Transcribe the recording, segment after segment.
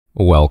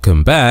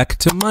Welcome back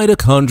to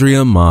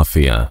Mitochondria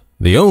Mafia,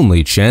 the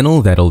only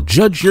channel that'll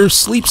judge your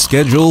sleep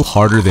schedule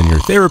harder than your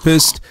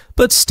therapist,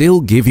 but still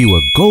give you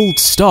a gold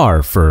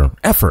star for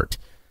effort.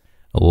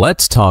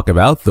 Let's talk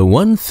about the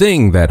one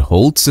thing that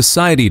holds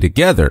society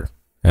together,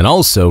 and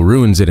also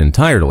ruins it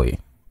entirely: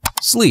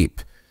 sleep.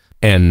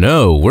 And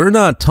no, we're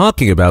not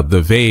talking about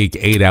the vague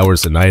 8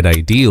 hours a night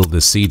ideal the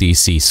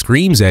CDC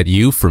screams at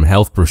you from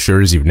health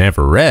brochures you've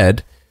never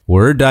read.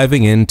 We're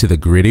diving into the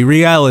gritty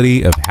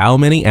reality of how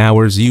many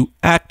hours you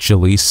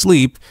actually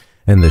sleep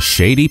and the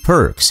shady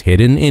perks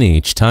hidden in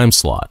each time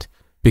slot.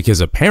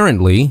 Because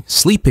apparently,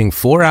 sleeping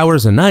 4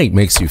 hours a night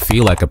makes you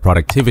feel like a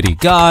productivity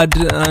god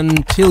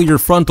until your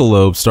frontal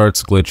lobe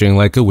starts glitching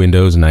like a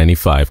Windows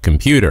 95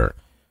 computer.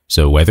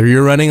 So whether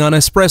you're running on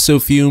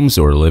espresso fumes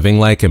or living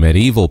like a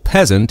medieval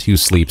peasant who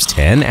sleeps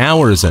 10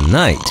 hours a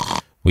night,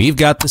 we've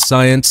got the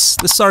science,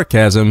 the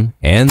sarcasm,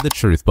 and the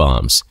truth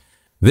bombs.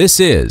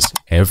 This is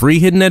every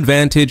hidden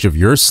advantage of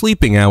your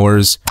sleeping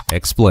hours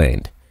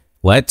explained.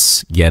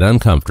 Let's get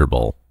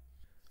uncomfortable.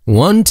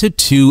 1 to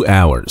 2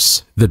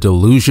 hours, the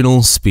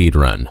delusional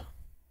speedrun.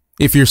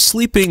 If you're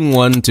sleeping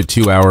 1 to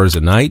 2 hours a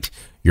night,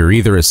 you're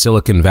either a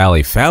Silicon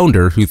Valley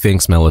founder who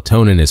thinks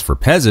melatonin is for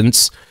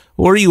peasants,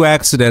 or you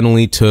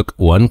accidentally took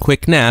one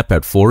quick nap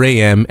at 4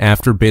 a.m.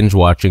 after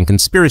binge-watching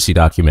conspiracy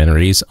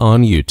documentaries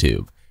on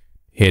YouTube.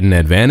 Hidden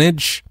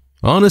advantage?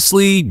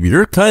 Honestly,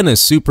 you're kinda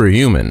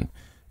superhuman.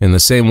 In the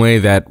same way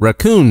that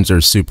raccoons are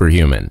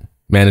superhuman,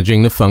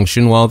 managing to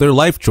function while their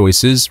life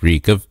choices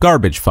reek of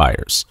garbage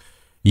fires.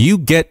 You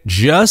get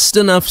just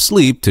enough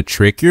sleep to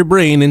trick your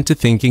brain into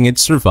thinking it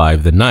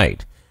survived the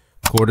night.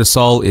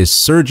 Cortisol is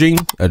surging,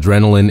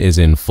 adrenaline is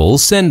in full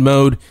send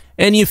mode,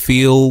 and you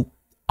feel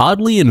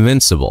oddly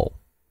invincible.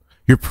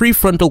 Your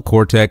prefrontal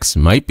cortex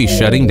might be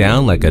shutting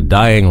down like a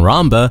dying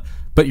rhomba,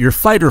 but your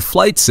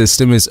fight-or-flight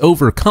system is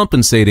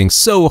overcompensating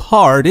so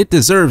hard it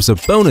deserves a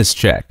bonus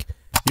check.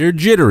 You're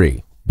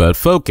jittery but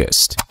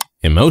focused,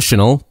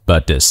 emotional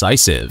but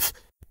decisive.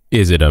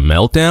 Is it a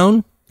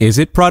meltdown? Is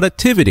it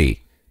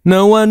productivity?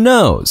 No one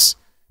knows.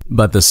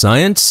 But the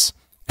science?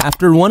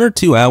 After 1 or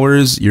 2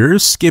 hours, you're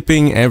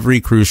skipping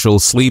every crucial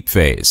sleep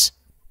phase.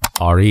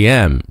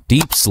 REM,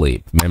 deep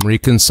sleep, memory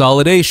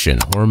consolidation,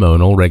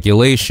 hormonal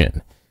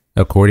regulation.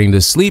 According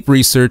to sleep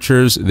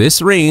researchers,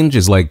 this range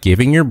is like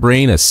giving your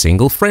brain a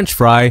single French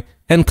fry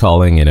and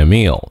calling it a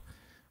meal.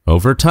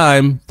 Over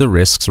time, the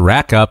risks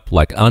rack up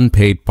like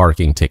unpaid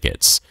parking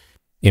tickets.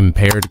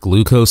 Impaired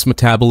glucose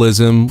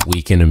metabolism,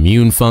 weakened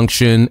immune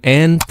function,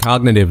 and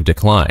cognitive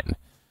decline.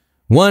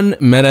 One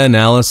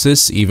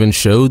meta-analysis even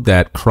showed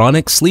that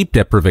chronic sleep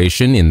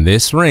deprivation in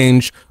this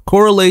range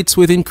correlates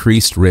with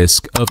increased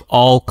risk of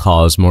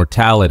all-cause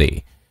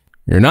mortality.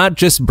 You're not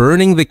just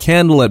burning the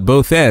candle at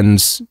both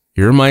ends,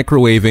 you're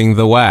microwaving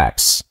the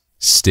wax.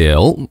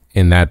 Still,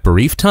 in that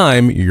brief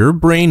time, your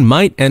brain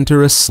might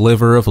enter a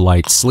sliver of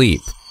light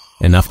sleep,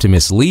 enough to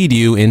mislead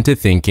you into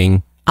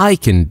thinking, "I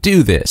can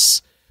do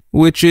this,"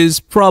 which is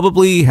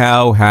probably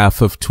how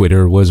half of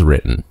Twitter was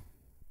written.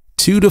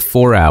 2 to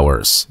 4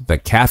 hours, the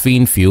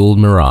caffeine-fueled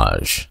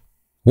mirage.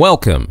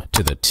 Welcome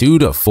to the 2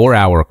 to 4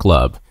 hour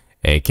club,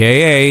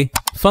 aka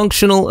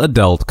functional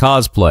adult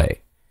cosplay.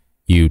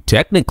 You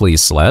technically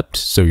slept,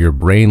 so your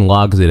brain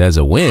logs it as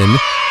a win,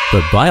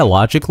 but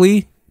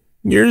biologically,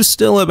 you're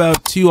still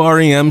about 2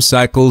 REM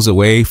cycles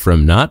away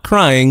from not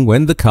crying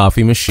when the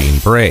coffee machine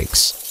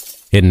breaks.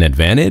 Hidden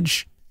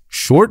advantage?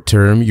 Short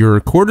term,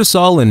 your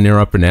cortisol and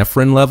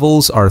norepinephrine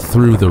levels are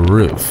through the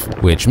roof,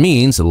 which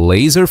means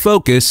laser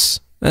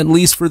focus, at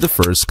least for the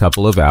first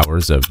couple of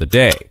hours of the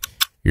day.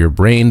 Your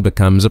brain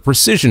becomes a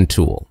precision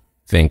tool.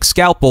 Think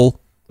scalpel,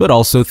 but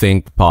also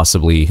think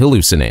possibly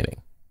hallucinating.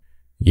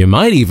 You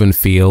might even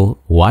feel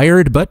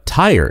wired but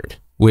tired,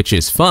 which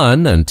is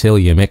fun until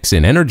you mix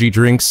in energy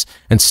drinks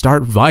and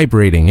start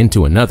vibrating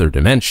into another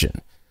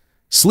dimension.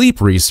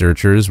 Sleep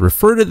researchers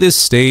refer to this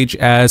stage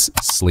as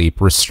sleep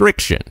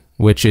restriction,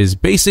 which is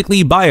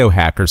basically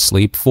biohacker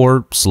sleep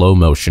for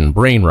slow-motion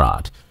brain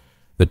rot.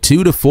 The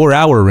 2 to 4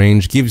 hour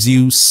range gives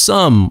you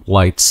some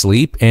light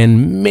sleep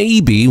and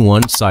maybe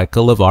 1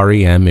 cycle of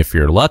REM if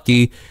you're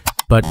lucky,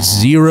 but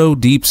 0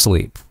 deep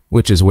sleep,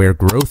 which is where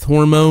growth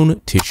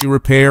hormone, tissue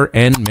repair,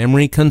 and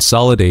memory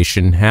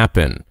consolidation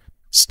happen.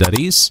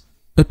 Studies?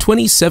 A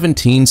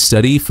 2017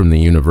 study from the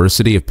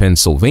University of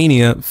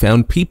Pennsylvania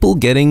found people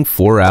getting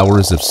 4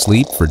 hours of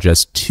sleep for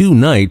just 2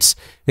 nights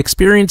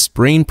experienced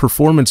brain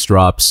performance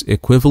drops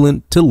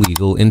equivalent to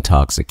legal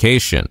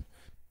intoxication.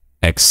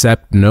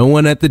 Except no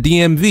one at the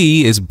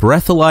DMV is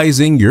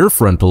breathalyzing your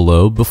frontal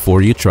lobe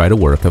before you try to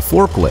work a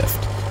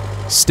forklift.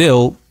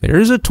 Still,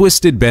 there's a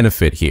twisted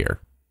benefit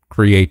here.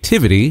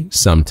 Creativity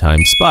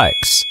sometimes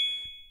spikes.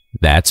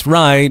 That's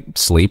right,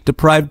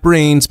 sleep-deprived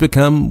brains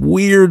become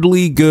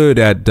weirdly good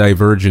at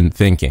divergent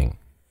thinking.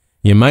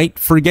 You might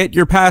forget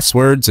your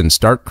passwords and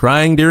start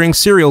crying during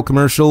cereal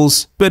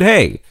commercials, but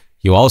hey,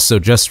 you also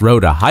just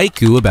wrote a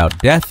haiku about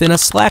death in a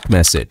Slack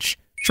message.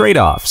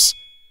 Trade-offs.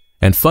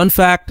 And fun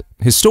fact,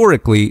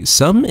 historically,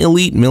 some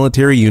elite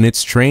military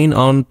units train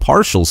on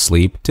partial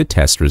sleep to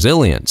test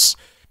resilience.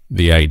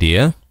 The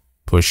idea?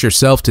 Push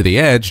yourself to the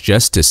edge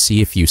just to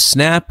see if you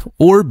snap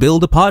or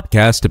build a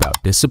podcast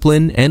about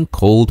discipline and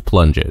cold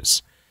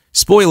plunges.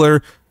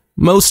 Spoiler,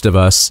 most of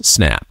us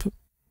snap.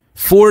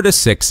 4 to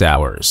 6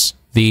 hours.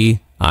 The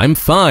I'm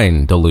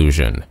fine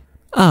delusion.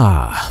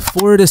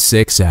 4 to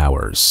 6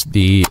 hours.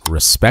 The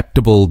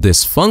respectable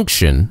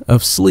dysfunction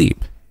of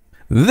sleep.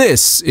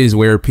 This is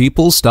where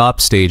people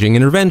stop staging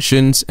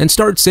interventions and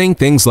start saying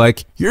things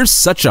like, "You're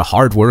such a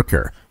hard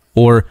worker,"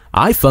 or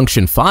 "I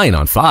function fine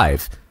on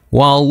 5,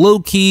 while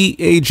low-key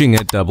aging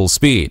at double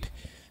speed.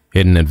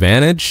 Hidden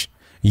advantage?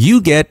 You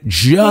get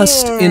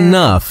just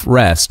enough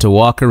rest to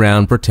walk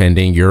around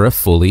pretending you're a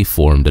fully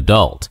formed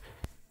adult.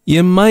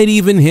 You might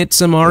even hit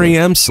some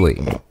REM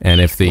sleep,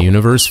 and if the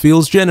universe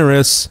feels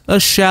generous, a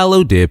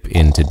shallow dip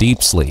into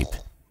deep sleep.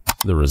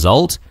 The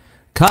result?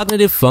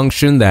 Cognitive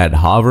function that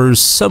hovers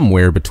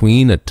somewhere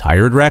between a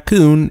tired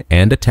raccoon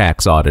and a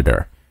tax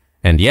auditor.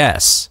 And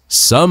yes,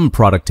 some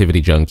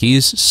productivity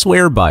junkies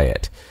swear by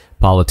it.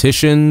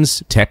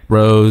 Politicians, tech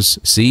bros,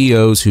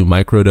 CEOs who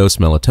microdose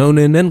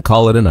melatonin and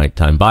call it a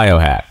nighttime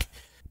biohack.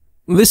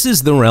 This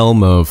is the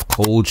realm of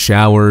cold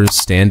showers,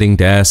 standing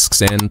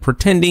desks, and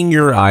pretending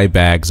your eye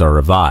bags are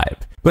a vibe.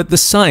 But the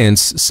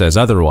science says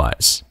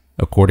otherwise.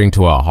 According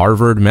to a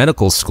Harvard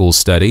Medical School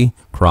study,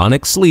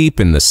 chronic sleep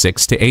in the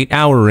 6 to 8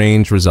 hour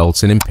range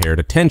results in impaired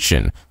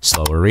attention,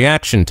 slower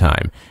reaction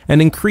time,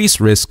 and increased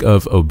risk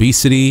of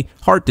obesity,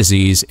 heart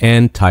disease,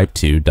 and type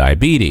 2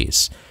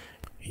 diabetes.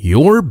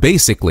 You're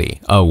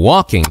basically a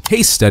walking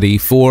case study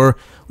for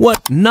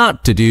what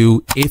not to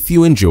do if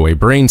you enjoy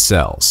brain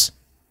cells.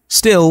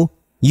 Still,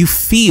 you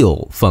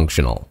feel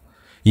functional.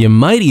 You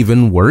might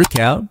even work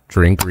out,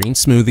 drink green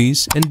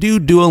smoothies, and do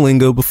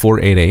Duolingo before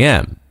 8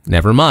 a.m.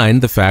 Never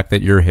mind the fact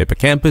that your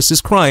hippocampus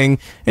is crying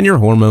and your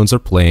hormones are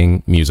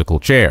playing musical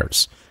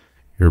chairs.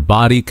 Your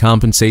body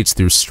compensates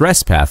through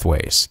stress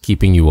pathways,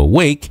 keeping you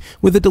awake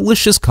with a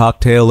delicious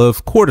cocktail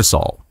of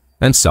cortisol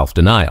and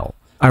self-denial.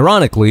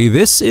 Ironically,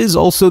 this is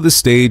also the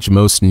stage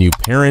most new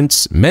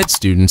parents, med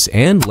students,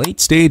 and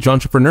late-stage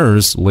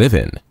entrepreneurs live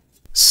in.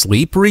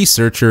 Sleep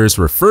researchers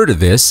refer to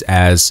this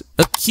as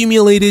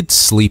accumulated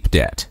sleep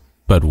debt,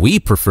 but we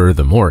prefer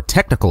the more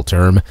technical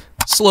term,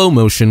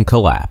 slow-motion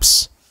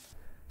collapse.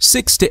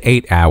 6 to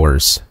 8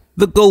 hours,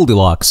 the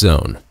Goldilocks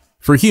zone,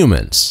 for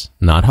humans,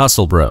 not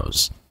hustle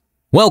bros.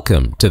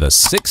 Welcome to the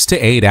 6 to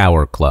 8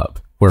 hour club,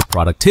 where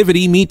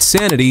productivity meets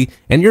sanity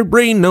and your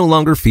brain no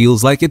longer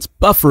feels like it's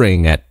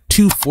buffering at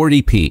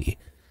 240p.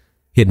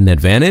 Hidden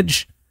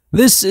advantage?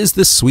 This is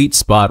the sweet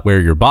spot where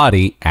your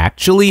body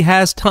actually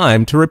has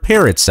time to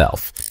repair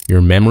itself.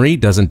 Your memory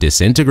doesn't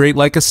disintegrate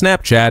like a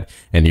Snapchat,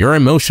 and your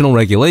emotional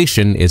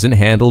regulation isn't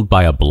handled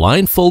by a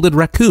blindfolded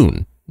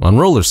raccoon on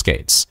roller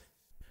skates.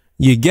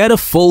 You get a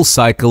full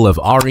cycle of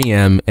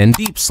REM and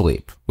deep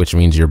sleep, which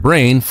means your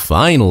brain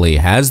finally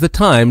has the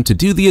time to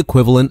do the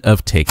equivalent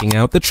of taking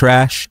out the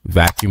trash,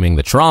 vacuuming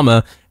the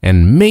trauma,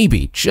 and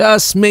maybe,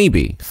 just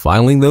maybe,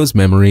 filing those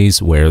memories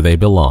where they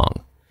belong.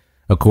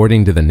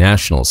 According to the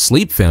National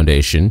Sleep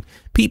Foundation,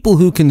 people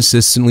who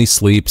consistently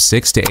sleep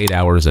 6 to 8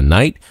 hours a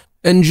night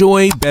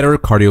enjoy better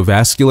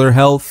cardiovascular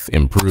health,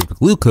 improved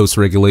glucose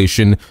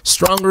regulation,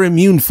 stronger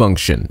immune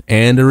function,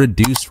 and a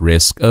reduced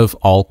risk of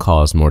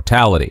all-cause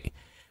mortality.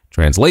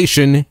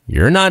 Translation,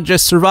 you're not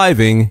just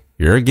surviving,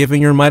 you're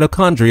giving your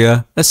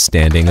mitochondria a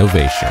standing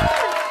ovation.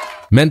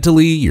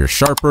 Mentally, you're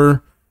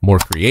sharper, more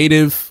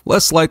creative,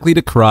 less likely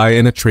to cry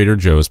in a Trader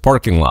Joe's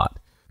parking lot.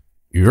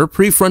 Your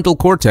prefrontal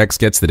cortex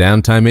gets the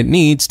downtime it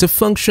needs to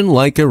function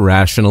like a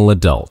rational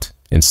adult,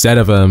 instead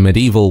of a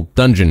medieval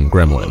dungeon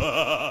gremlin.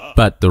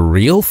 But the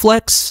real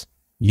flex?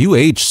 You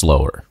age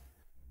slower.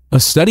 A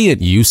study at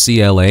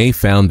UCLA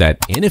found that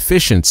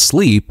inefficient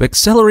sleep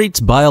accelerates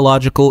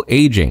biological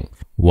aging,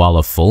 while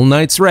a full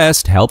night's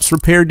rest helps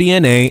repair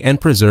DNA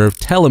and preserve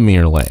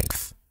telomere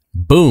length.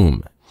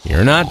 Boom!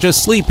 You're not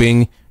just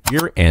sleeping,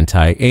 you're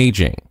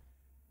anti-aging.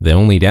 The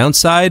only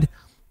downside?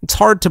 It's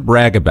hard to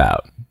brag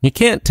about. You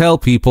can't tell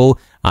people,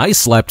 "I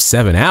slept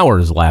 7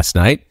 hours last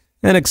night,"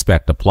 and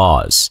expect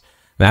applause.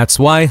 That's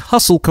why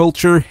hustle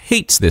culture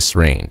hates this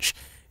range.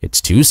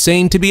 It's too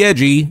sane to be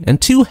edgy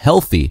and too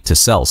healthy to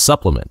sell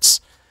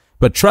supplements.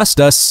 But trust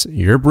us,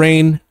 your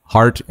brain,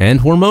 heart,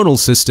 and hormonal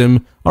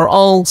system are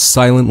all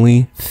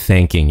silently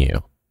thanking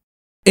you.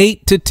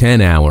 8 to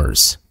 10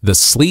 hours, the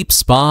sleep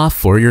spa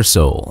for your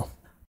soul.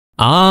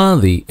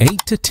 The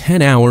 8 to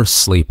 10 hour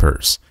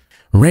sleepers.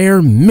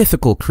 Rare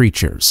mythical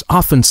creatures,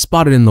 often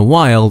spotted in the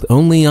wild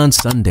only on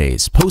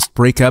Sundays,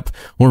 post-breakup,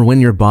 or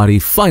when your body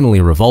finally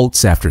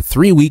revolts after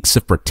 3 weeks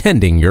of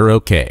pretending you're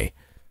okay.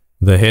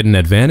 The hidden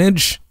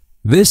advantage?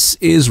 This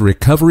is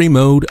recovery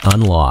mode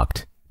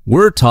unlocked.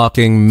 We're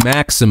talking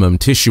maximum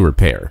tissue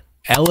repair,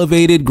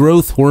 elevated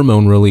growth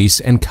hormone release,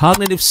 and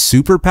cognitive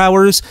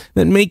superpowers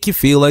that make you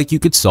feel like you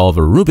could solve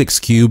a Rubik's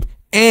Cube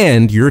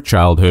and your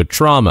childhood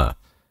trauma.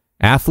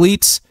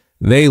 Athletes,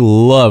 they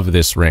love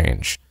this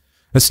range.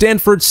 A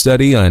Stanford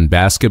study on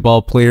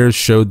basketball players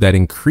showed that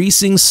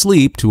increasing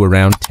sleep to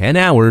around 10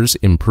 hours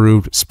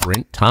improved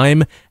sprint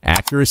time,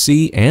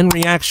 accuracy, and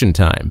reaction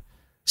time.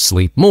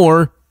 Sleep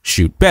more,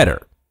 shoot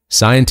better.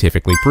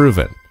 Scientifically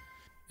proven.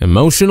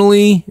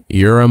 Emotionally,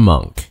 you're a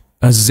monk,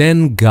 a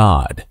Zen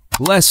god.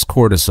 Less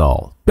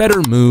cortisol,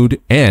 better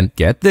mood, and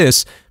get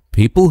this,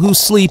 people who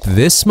sleep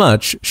this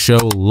much show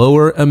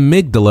lower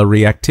amygdala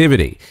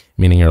reactivity,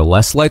 meaning you're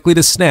less likely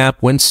to snap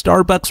when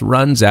Starbucks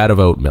runs out of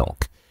oat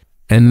milk.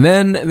 And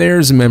then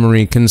there's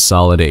memory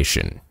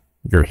consolidation.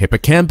 Your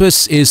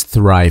hippocampus is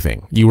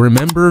thriving. You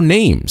remember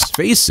names,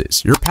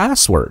 faces, your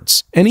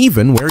passwords, and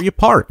even where you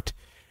parked.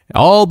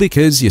 All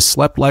because you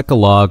slept like a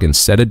log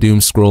instead of doom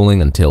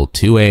scrolling until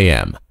 2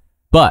 a.m.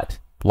 But,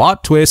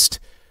 plot twist,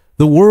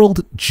 the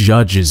world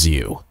judges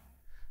you.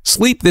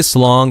 Sleep this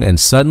long and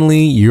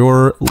suddenly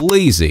you're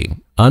lazy,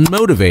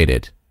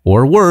 unmotivated,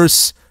 or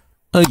worse,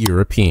 a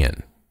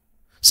European.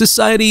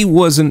 Society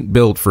wasn't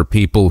built for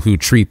people who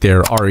treat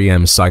their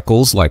REM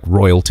cycles like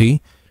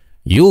royalty.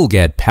 You'll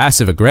get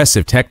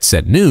passive-aggressive texts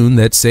at noon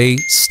that say,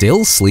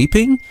 "Still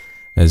sleeping?"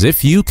 as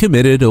if you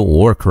committed a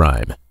war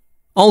crime.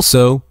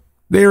 Also,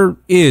 there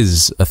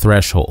is a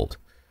threshold.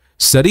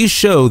 Studies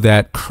show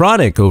that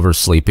chronic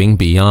oversleeping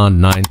beyond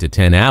 9 to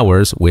 10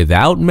 hours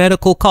without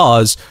medical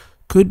cause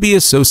could be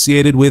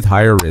associated with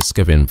higher risk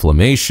of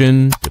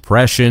inflammation,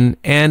 depression,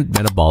 and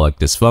metabolic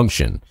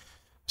dysfunction.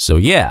 So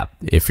yeah,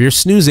 if you're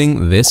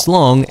snoozing this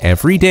long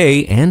every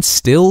day and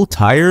still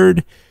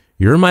tired,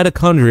 your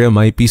mitochondria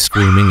might be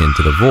screaming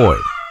into the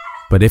void.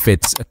 But if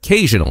it's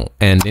occasional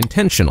and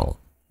intentional,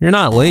 you're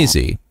not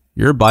lazy,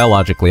 you're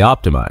biologically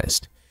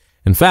optimized.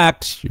 In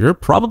fact, you're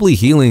probably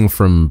healing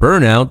from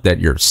burnout that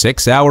your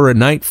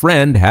 6-hour-a-night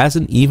friend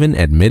hasn't even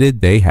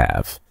admitted they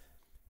have.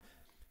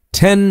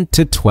 10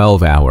 to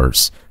 12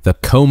 hours, the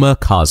coma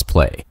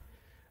cosplay.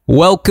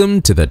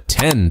 Welcome to the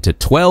 10 to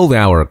 12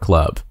 hour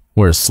club,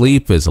 where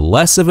sleep is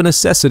less of a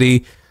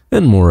necessity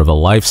and more of a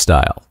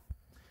lifestyle.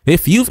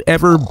 If you've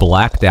ever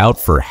blacked out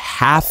for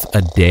half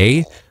a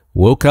day,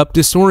 woke up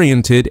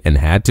disoriented, and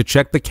had to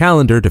check the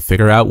calendar to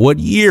figure out what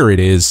year it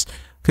is,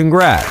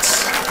 congrats.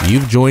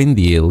 You've joined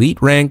the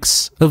elite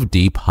ranks of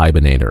deep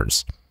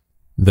hibernators.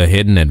 The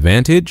hidden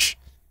advantage?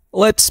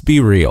 Let's be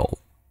real.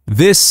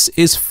 This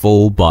is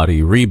full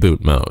body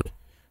reboot mode.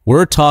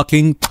 We're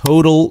talking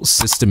total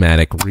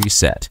systematic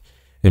reset.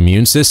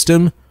 Immune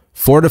system,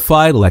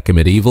 fortified like a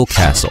medieval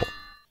castle.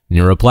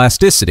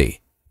 Neuroplasticity,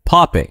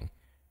 popping.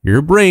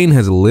 Your brain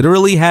has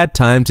literally had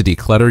time to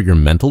declutter your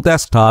mental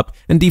desktop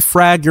and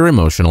defrag your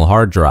emotional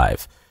hard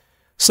drive.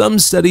 Some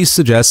studies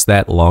suggest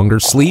that longer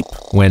sleep,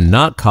 when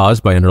not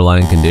caused by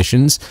underlying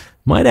conditions,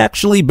 might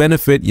actually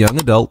benefit young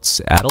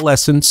adults,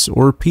 adolescents,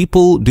 or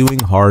people doing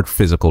hard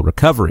physical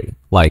recovery,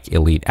 like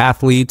elite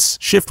athletes,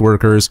 shift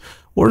workers,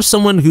 or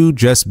someone who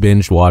just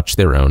binge-watched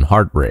their own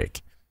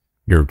heartbreak.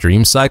 Your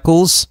dream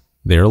cycles?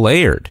 They're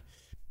layered.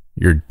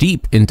 You're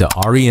deep into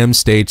REM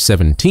stage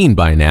 17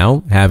 by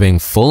now, having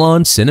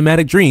full-on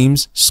cinematic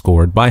dreams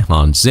scored by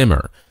Hans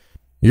Zimmer.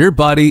 Your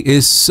body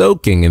is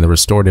soaking in the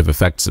restorative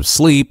effects of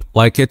sleep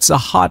like it's a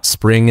hot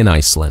spring in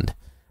Iceland.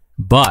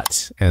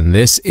 But, and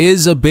this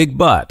is a big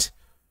but,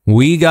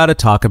 we gotta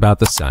talk about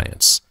the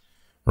science.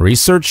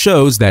 Research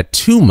shows that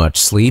too much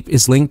sleep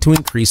is linked to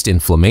increased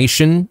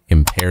inflammation,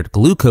 impaired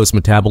glucose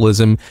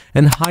metabolism,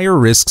 and higher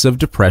risks of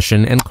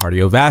depression and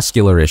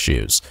cardiovascular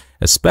issues,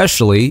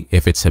 especially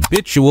if it's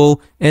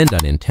habitual and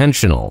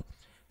unintentional.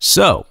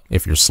 So,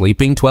 if you're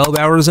sleeping 12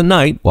 hours a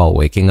night while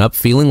waking up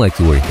feeling like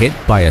you were hit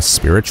by a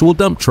spiritual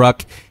dump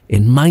truck,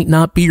 it might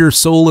not be your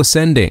soul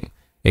ascending.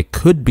 It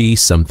could be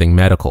something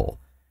medical.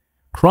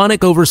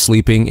 Chronic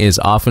oversleeping is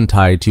often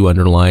tied to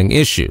underlying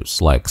issues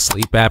like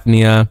sleep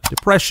apnea,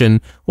 depression,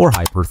 or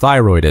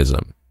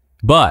hyperthyroidism.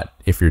 But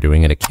if you're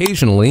doing it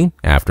occasionally,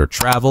 after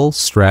travel,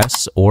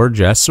 stress, or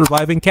just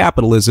surviving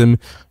capitalism,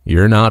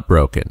 you're not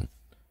broken.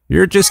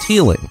 You're just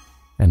healing.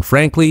 And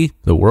frankly,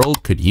 the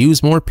world could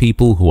use more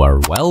people who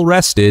are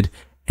well-rested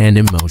and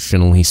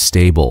emotionally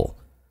stable.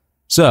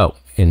 So,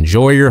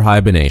 enjoy your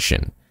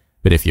hibernation.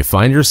 But if you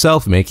find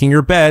yourself making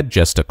your bed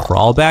just to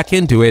crawl back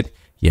into it,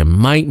 you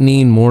might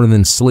need more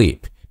than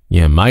sleep.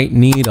 You might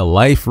need a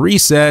life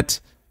reset,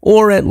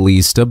 or at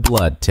least a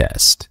blood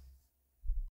test.